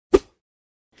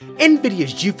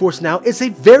Nvidia's GeForce Now is a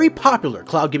very popular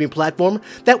cloud gaming platform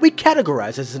that we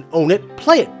categorize as an own it,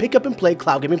 play it, pick up and play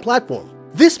cloud gaming platform.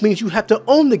 This means you have to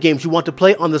own the games you want to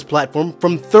play on this platform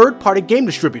from third-party game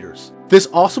distributors. This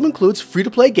also includes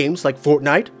free-to-play games like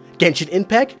Fortnite, Genshin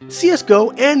Impact,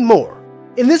 CSGO, and more.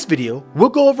 In this video, we'll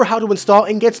go over how to install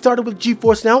and get started with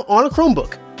GeForce Now on a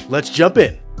Chromebook. Let's jump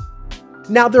in.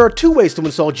 Now there are two ways to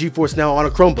install GeForce Now on a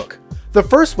Chromebook. The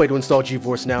first way to install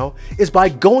GeForce Now is by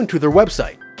going to their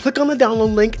website. Click on the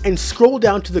download link and scroll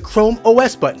down to the Chrome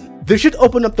OS button. This should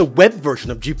open up the web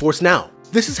version of GeForce Now.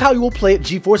 This is how you will play at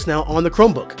GeForce Now on the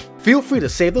Chromebook. Feel free to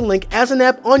save the link as an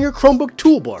app on your Chromebook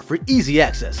toolbar for easy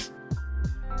access.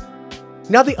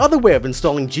 Now the other way of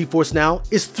installing GeForce Now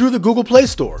is through the Google Play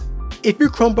Store. If your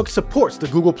Chromebook supports the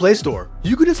Google Play Store,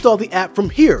 you can install the app from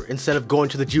here instead of going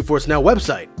to the GeForce Now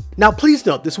website. Now please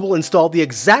note this will install the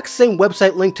exact same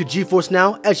website link to GeForce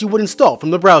Now as you would install from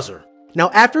the browser. Now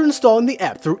after installing the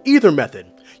app through either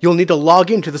method, you'll need to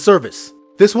log into the service.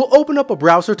 This will open up a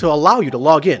browser to allow you to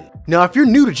log in. Now if you're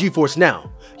new to GeForce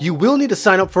Now, you will need to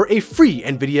sign up for a free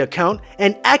Nvidia account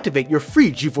and activate your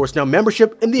free GeForce Now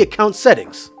membership in the account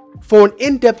settings. For an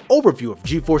in-depth overview of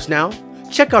GeForce Now,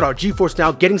 check out our GeForce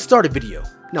Now Getting Started video.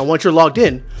 Now once you're logged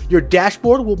in, your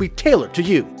dashboard will be tailored to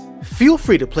you. Feel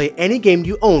free to play any game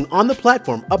you own on the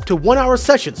platform up to 1-hour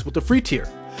sessions with the free tier,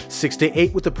 6 to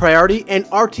 8 with the priority and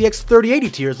RTX 3080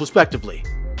 tiers respectively.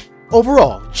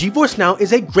 Overall, GeForce Now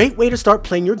is a great way to start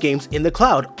playing your games in the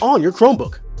cloud on your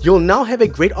Chromebook. You'll now have a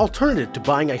great alternative to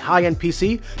buying a high-end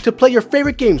PC to play your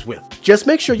favorite games with. Just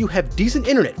make sure you have decent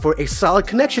internet for a solid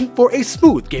connection for a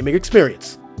smooth gaming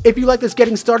experience. If you like this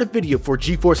getting started video for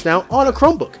GeForce Now on a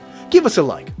Chromebook, give us a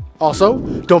like. Also,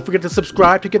 don't forget to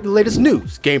subscribe to get the latest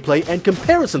news, gameplay, and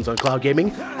comparisons on cloud gaming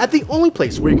at the only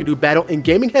place where you can do battle in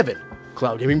gaming heaven,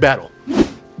 Cloud Gaming Battle.